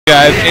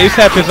guys.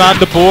 ASAP is on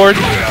the board.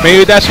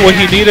 Maybe that's what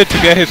he needed to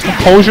get his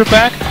composure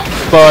back,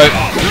 but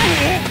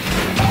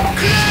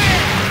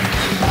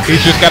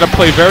he's just got to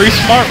play very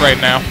smart right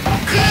now.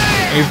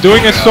 He's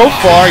doing it so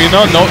far, you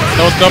know, no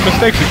dumb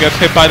mistakes. He gets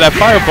hit by that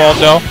fireball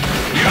though.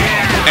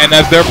 And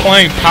as they're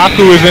playing,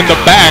 Paku is in the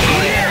back.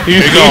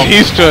 He's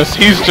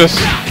just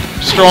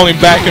strolling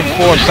back and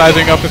forth,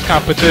 sizing up his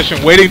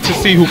competition, waiting to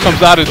see who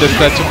comes out of this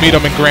set to meet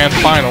him in grand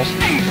finals.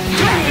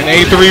 And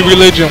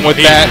A3Religion with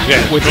that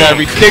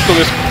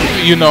ridiculous,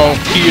 you know,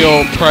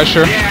 heel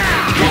pressure.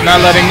 He's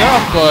not letting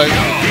up, but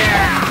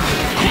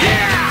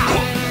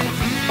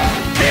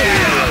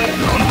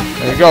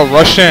there you go,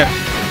 rush in.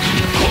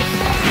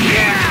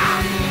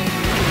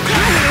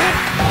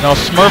 Now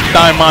Smurf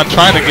Diamond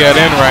trying to get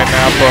in right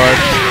now, but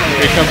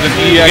here comes an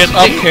EX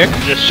up kick.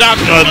 The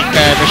shotgun.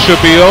 And it should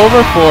be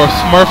over for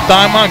Smurf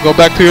Diamond. Go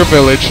back to your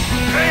village.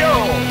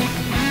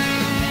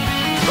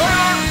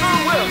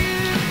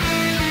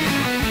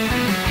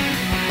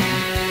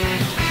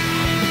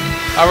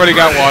 I already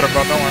got water,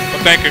 bro. Don't worry.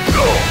 But thank you.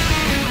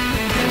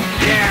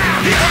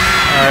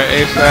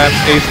 Alright,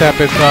 ASAP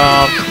is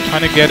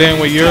trying to get in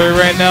with Yuri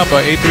right now,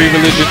 but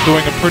A3Religion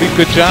doing a pretty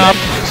good job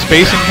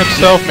spacing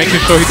himself, making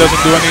sure he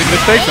doesn't do any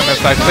mistakes. And as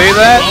I say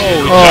that,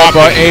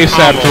 but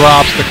ASAP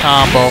drops the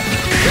combo.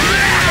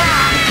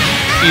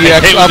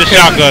 EX up kick.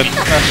 Shotgun.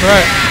 That's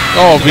right.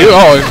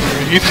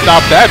 He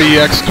stopped that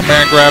EX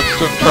command grab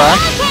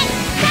track.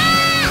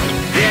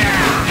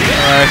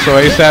 Alright, so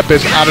ASAP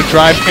is out of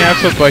drive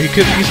cancel, but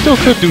he still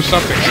could do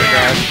something here,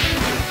 guys.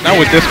 Not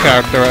with this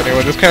character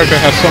anyway. This character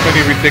has so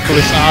many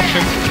ridiculous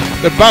options.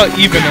 They're about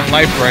even in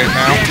life right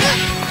now.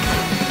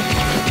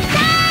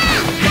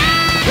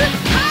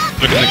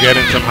 Looking to get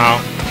in somehow.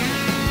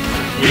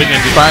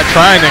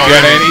 Trying to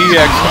get an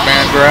EX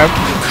command grab.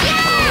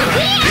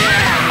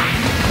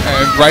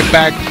 And right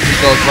back, he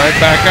goes right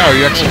back out.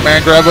 EX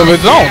command grab of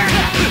his own.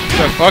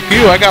 So fuck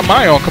you, I got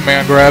my own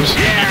command grabs.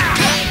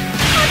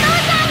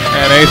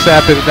 And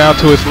ASAP is down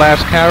to his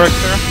last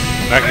character.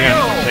 Back in,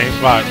 same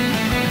spot.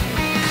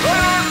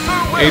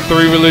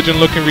 A3Religion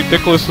looking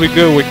ridiculously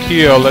good with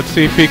Kyo. Let's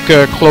see if he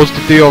could close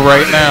the deal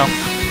right now.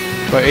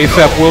 But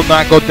ASAP will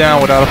not go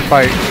down without a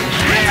fight.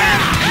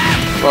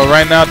 But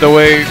right now, the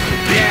way...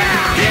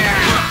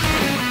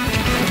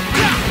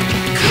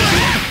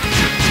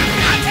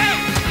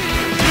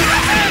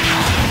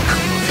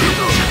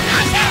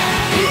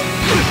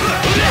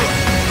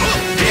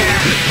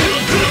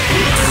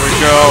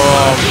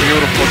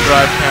 Beautiful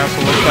drive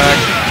cancel attack.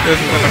 This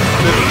is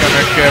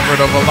gonna get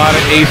rid of a lot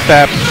of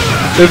ASAP's.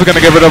 This is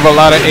gonna get rid of a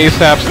lot of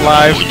ASAP's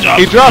lives.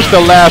 He drops the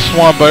last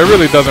one, but it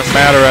really doesn't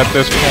matter at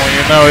this point.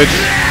 You know,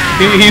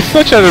 he's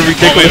such at a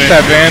ridiculous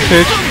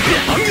advantage.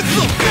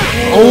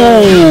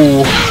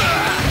 Oh,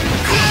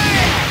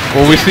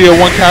 will we see a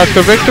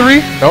one-character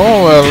victory?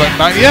 No,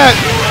 not yet.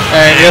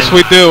 And yes,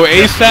 we do.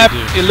 ASAP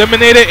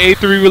eliminated.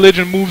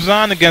 A3Religion moves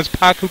on against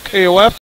Paku KOF.